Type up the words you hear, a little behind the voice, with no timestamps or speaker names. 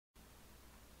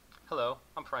Hello,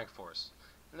 I'm Frank Force,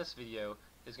 and this video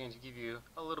is going to give you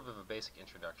a little bit of a basic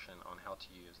introduction on how to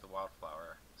use the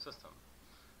Wildflower system.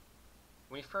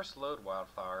 When you first load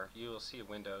Wildflower, you will see a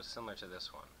window similar to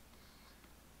this one.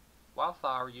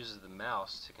 Wildflower uses the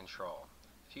mouse to control.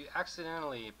 If you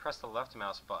accidentally press the left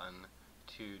mouse button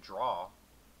to draw,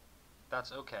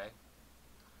 that's okay.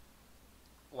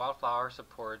 Wildflower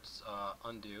supports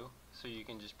undo, so you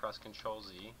can just press Ctrl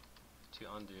Z to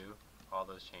undo all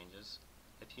those changes.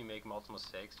 If you make multiple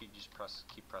mistakes, you just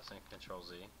keep pressing Ctrl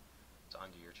Z to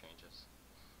undo your changes.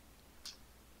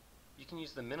 You can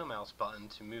use the middle mouse button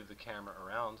to move the camera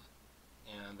around,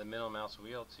 and the middle mouse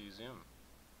wheel to zoom.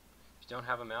 If you don't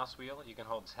have a mouse wheel, you can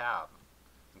hold Tab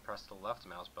and press the left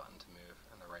mouse button to move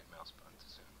and the right mouse button to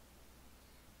zoom.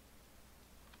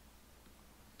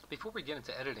 Before we get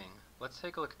into editing, let's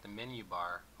take a look at the menu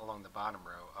bar along the bottom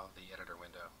row of the editor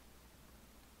window.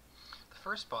 The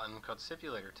first button, called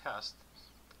Siftulator Test,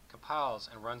 compiles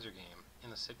and runs your game in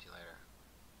the Siftulator.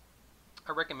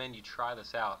 I recommend you try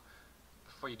this out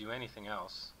before you do anything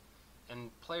else and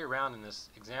play around in this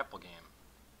example game.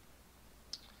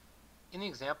 In the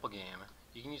example game,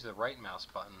 you can use the right mouse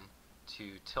button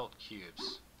to tilt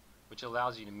cubes, which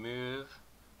allows you to move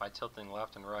by tilting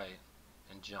left and right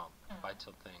and jump by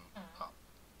tilting up.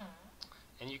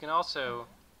 And you can also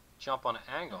jump on an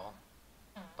angle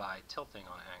by tilting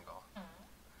on an angle.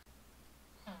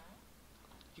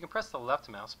 You can press the left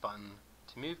mouse button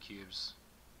to move cubes,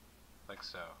 like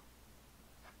so.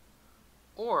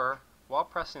 Or, while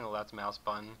pressing the left mouse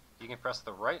button, you can press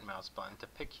the right mouse button to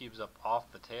pick cubes up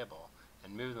off the table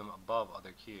and move them above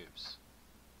other cubes.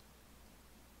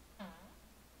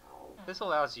 This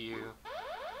allows you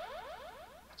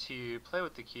to play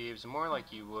with the cubes more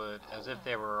like you would as if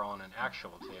they were on an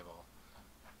actual table,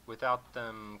 without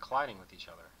them colliding with each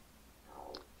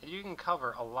other. And you can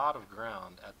cover a lot of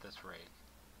ground at this rate.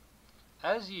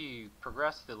 As you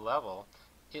progress through the level,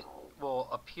 it will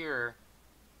appear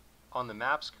on the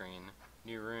map screen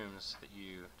new rooms that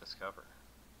you discover.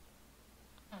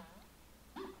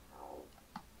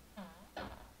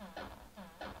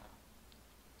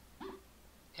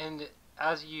 And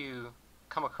as you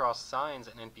come across signs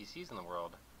and NPCs in the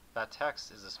world, that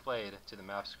text is displayed to the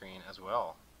map screen as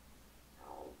well.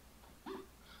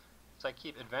 So I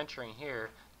keep adventuring here.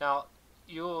 Now,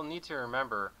 you'll need to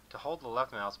remember to hold the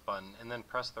left mouse button and then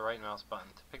press the right mouse button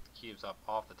to pick the cubes up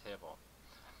off the table.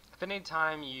 If any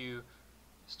time you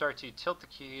start to tilt the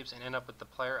cubes and end up with the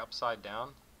player upside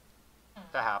down,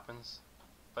 that happens.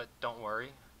 But don't worry,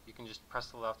 you can just press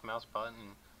the left mouse button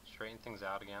and straighten things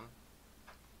out again.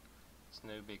 It's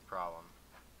no big problem.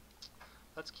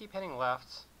 Let's keep hitting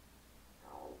left.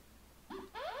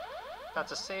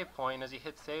 That's a save point. As you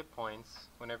hit save points,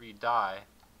 whenever you die,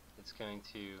 it's going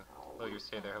to load your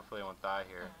save there. Hopefully I won't die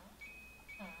here.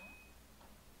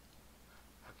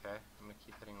 Okay, I'm going to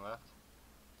keep hitting left.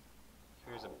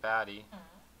 Here's a baddie.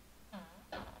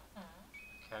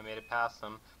 Okay, I made it past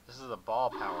them. This is a ball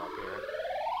power up here.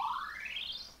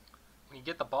 When you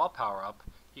get the ball power up,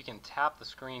 you can tap the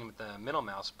screen with the middle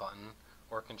mouse button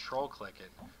or control click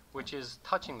it, which is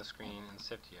touching the screen in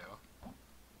Sifteo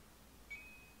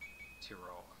to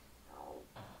roll.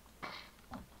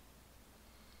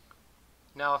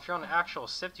 Now, if you're on an actual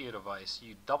Sifteo device,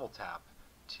 you double tap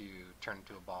to turn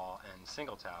into a ball and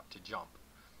single tap to jump.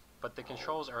 But the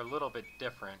controls are a little bit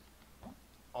different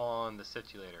on the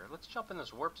Siftulator. Let's jump in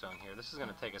this warp zone here. This is going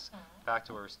to take us back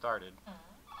to where we started.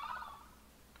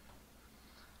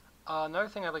 Another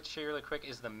thing I'd like to show you really quick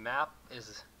is the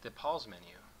pause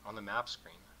menu on the map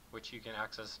screen, which you can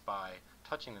access by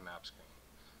touching the map screen.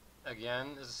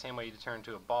 Again, this is the same way you turn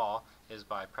into a ball, is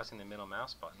by pressing the middle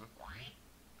mouse button.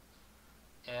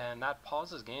 And that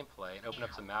pauses gameplay and opens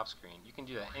up the map screen. You can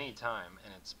do that any time,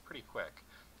 and it's pretty quick.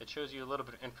 It shows you a little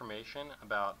bit of information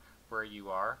about where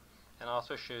you are, and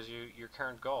also shows you your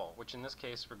current goal, which in this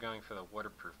case we're going for the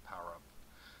waterproof power-up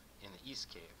in the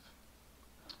East Cave.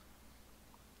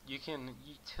 You can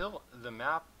tilt the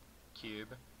map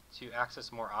cube to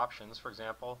access more options. For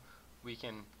example, we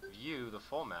can view the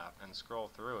full map and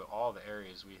scroll through all the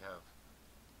areas we have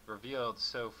revealed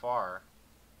so far,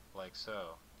 like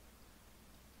so.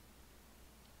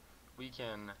 We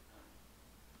can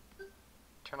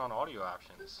turn on audio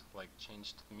options, like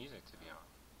change the music to be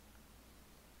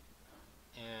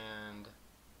on. And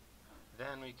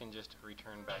then we can just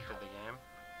return back to the game.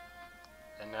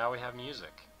 And now we have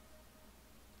music.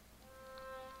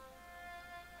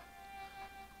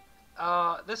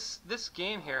 This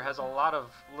game here has a lot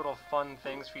of little fun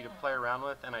things for you to play around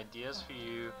with and ideas for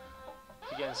you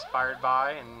to get inspired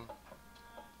by, and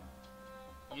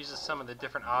uses some of the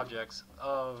different objects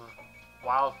of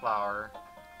Wildflower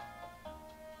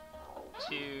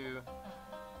to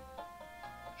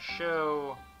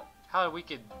show how we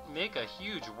could make a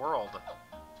huge world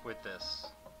with this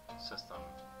system.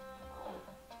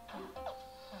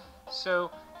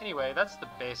 So anyway, that's the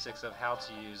basics of how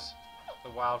to use the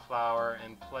Wildflower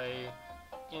and play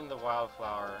in the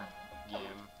Wildflower game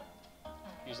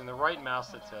using the right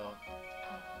mouse to tilt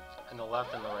and the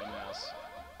left and the right mouse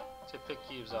to pick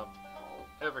cubes up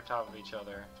over top of each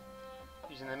other,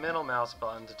 using the middle mouse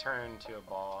button to turn into a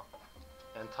ball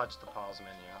and touch the pause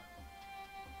menu.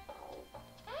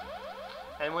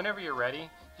 And whenever you're ready,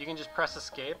 you can just press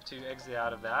escape to exit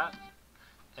out of that,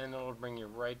 and it'll bring you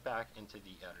right back into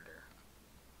the editor.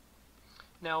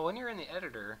 Now when you're in the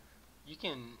editor, you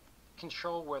can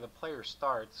control where the player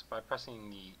starts by pressing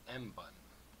the M button.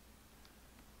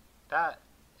 That,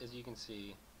 as you can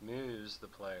see, moves the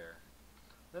player.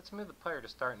 Let's move the player to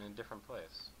start in a different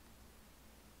place.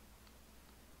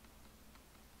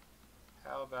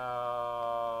 How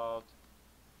about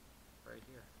right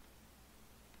here?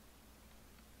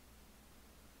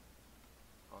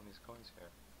 On these coins here.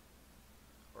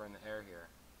 Or in the air here.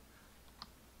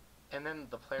 And then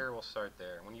the player will start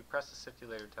there. When you press the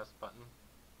Siftulator test button,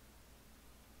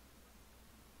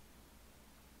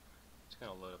 it's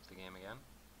going to load up the game again.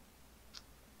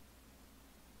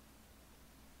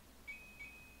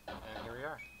 And here we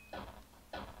are.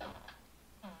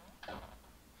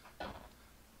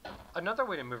 Another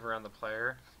way to move around the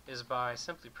player is by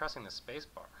simply pressing the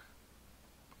spacebar.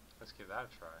 Let's give that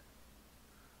a try.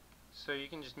 So you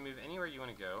can just move anywhere you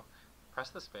want to go, press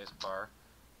the spacebar,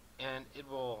 and it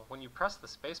will, when you press the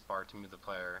spacebar to move the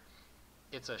player,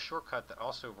 it's a shortcut that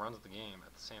also runs the game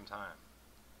at the same time.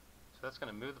 So that's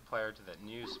going to move the player to that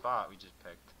new spot we just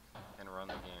picked and run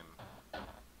the game.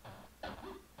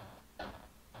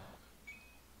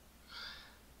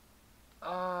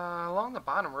 Along the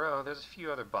bottom row, there's a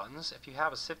few other buttons. If you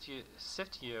have a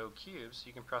Sifteo cubes,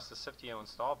 you can press the Sifteo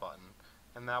install button,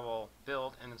 and that will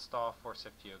build and install 4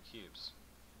 Sifteo cubes.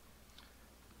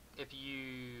 If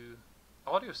you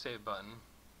autosave button,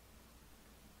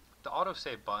 the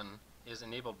autosave button is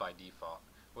enabled by default,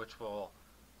 which will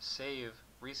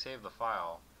resave the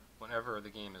file whenever the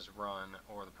game is run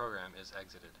or the program is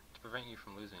exited to prevent you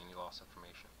from losing any lost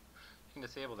information. You can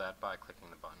disable that by clicking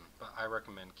the button, but I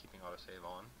recommend keeping autosave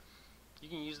on. You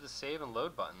can use the save and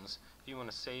load buttons if you want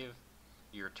to save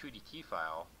your 2DT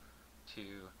file to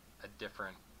a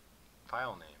different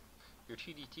file name. Your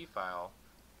 2DT file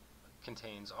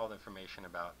contains all the information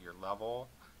about your level,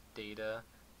 data,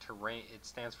 terrain. It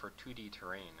stands for 2D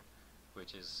terrain,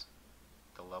 which is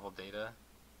the level data,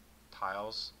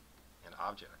 tiles, and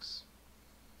objects.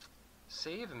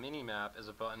 Save Minimap is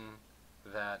a button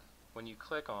that when you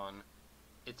click on,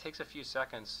 it takes a few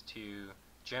seconds to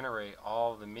generate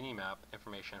all the minimap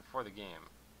information for the game.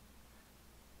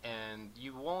 And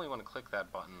you only want to click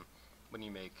that button when you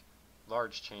make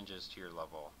large changes to your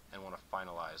level and want to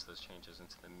finalize those changes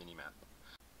into the minimap.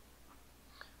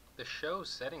 The Show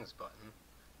Settings button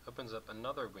opens up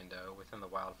another window within the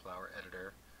Wildflower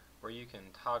editor where you can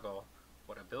toggle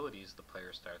what abilities the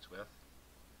player starts with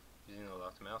using the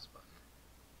left mouse button.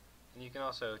 And you can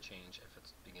also change if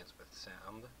it begins with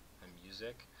sound and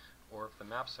music, or if the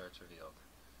map starts revealed.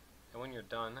 And when you're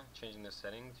done changing the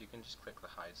settings, you can just click the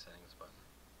Hide Settings button.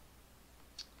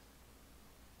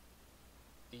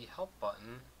 The Help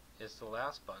button is the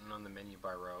last button on the menu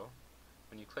bar row.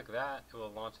 When you click that, it will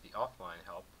launch the offline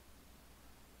help,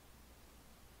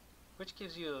 which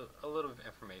gives you a little bit of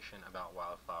information about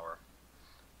Wildflower.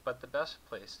 But the best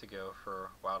place to go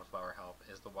for Wildflower help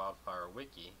is the Wildflower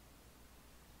wiki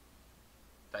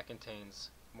that contains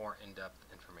more in-depth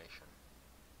information.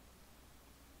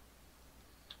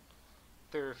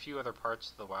 There are a few other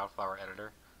parts to the Wildflower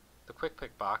editor. The Quick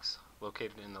Pick box,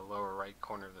 located in the lower right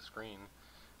corner of the screen,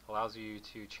 allows you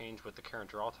to change what the current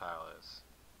draw tile is.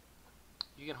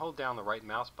 You can hold down the right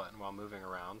mouse button while moving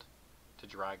around to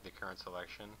drag the current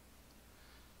selection.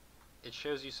 It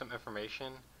shows you some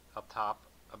information up top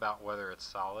about whether it's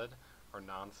solid or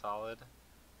non-solid,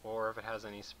 or if it has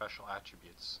any special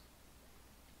attributes.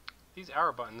 These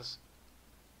arrow buttons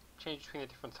change between the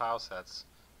different tile sets.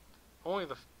 Only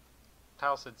the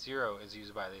tile set 0 is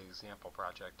used by the example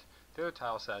project. The other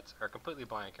tile sets are completely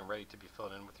blank and ready to be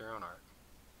filled in with your own art.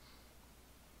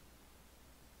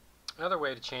 Another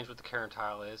way to change what the current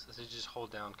tile is to just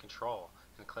hold down Control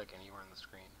and click anywhere on the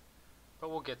screen. But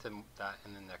we'll get to that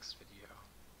in the next video.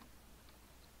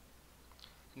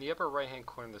 In the upper right hand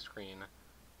corner of the screen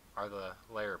are the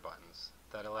layer buttons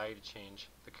that allow you to change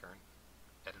the current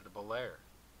editable layer.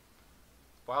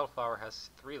 Wildflower has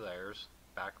 3 layers: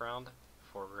 background,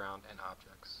 foreground, and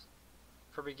objects.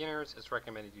 For beginners, it's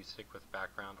recommended you stick with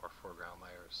background or foreground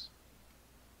layers.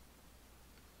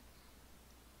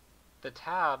 The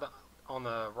tab on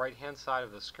the right hand side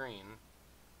of the screen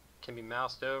can be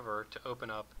moused over to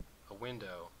open up a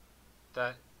window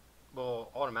that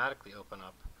will automatically open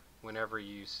up whenever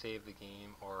you save the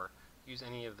game or use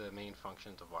any of the main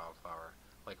functions of Wildflower,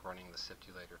 like running the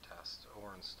Siftulator test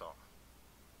or install.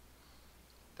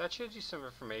 That shows you some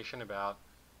information about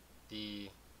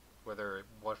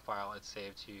what file it's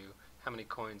saved to, how many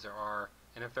coins there are,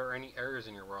 and if there are any errors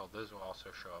in your world, those will also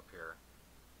show up here.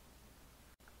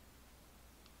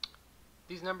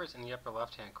 These numbers in the upper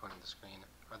left-hand corner of the screen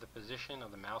are the position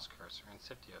of the mouse cursor in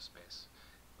Sifteo space,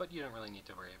 but you don't really need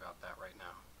to worry about that right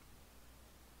now.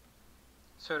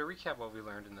 So to recap what we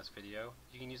learned in this video,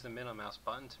 you can use the middle mouse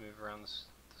button to move around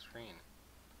the screen.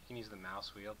 You can use the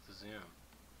mouse wheel to zoom.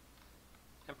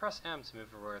 And press M to move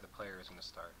to where the player is going to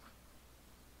start.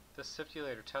 This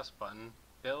Siftulator test button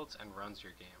builds and runs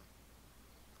your game.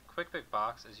 Quick Pick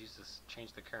Box is used to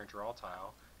change the current draw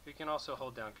tile. You can also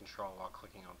hold down Control while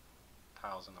clicking on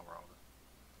tiles in the world.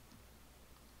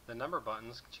 The number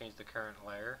buttons can change the current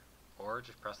layer, or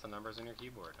just press the numbers on your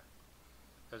keyboard.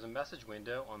 There's a message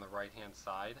window on the right hand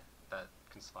side that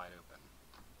can slide open.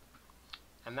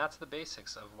 And that's the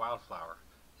basics of Wildflower.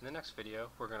 In the next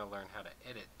video, we're going to learn how to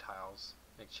edit tiles,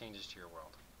 make changes to your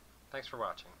world. Thanks for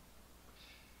watching.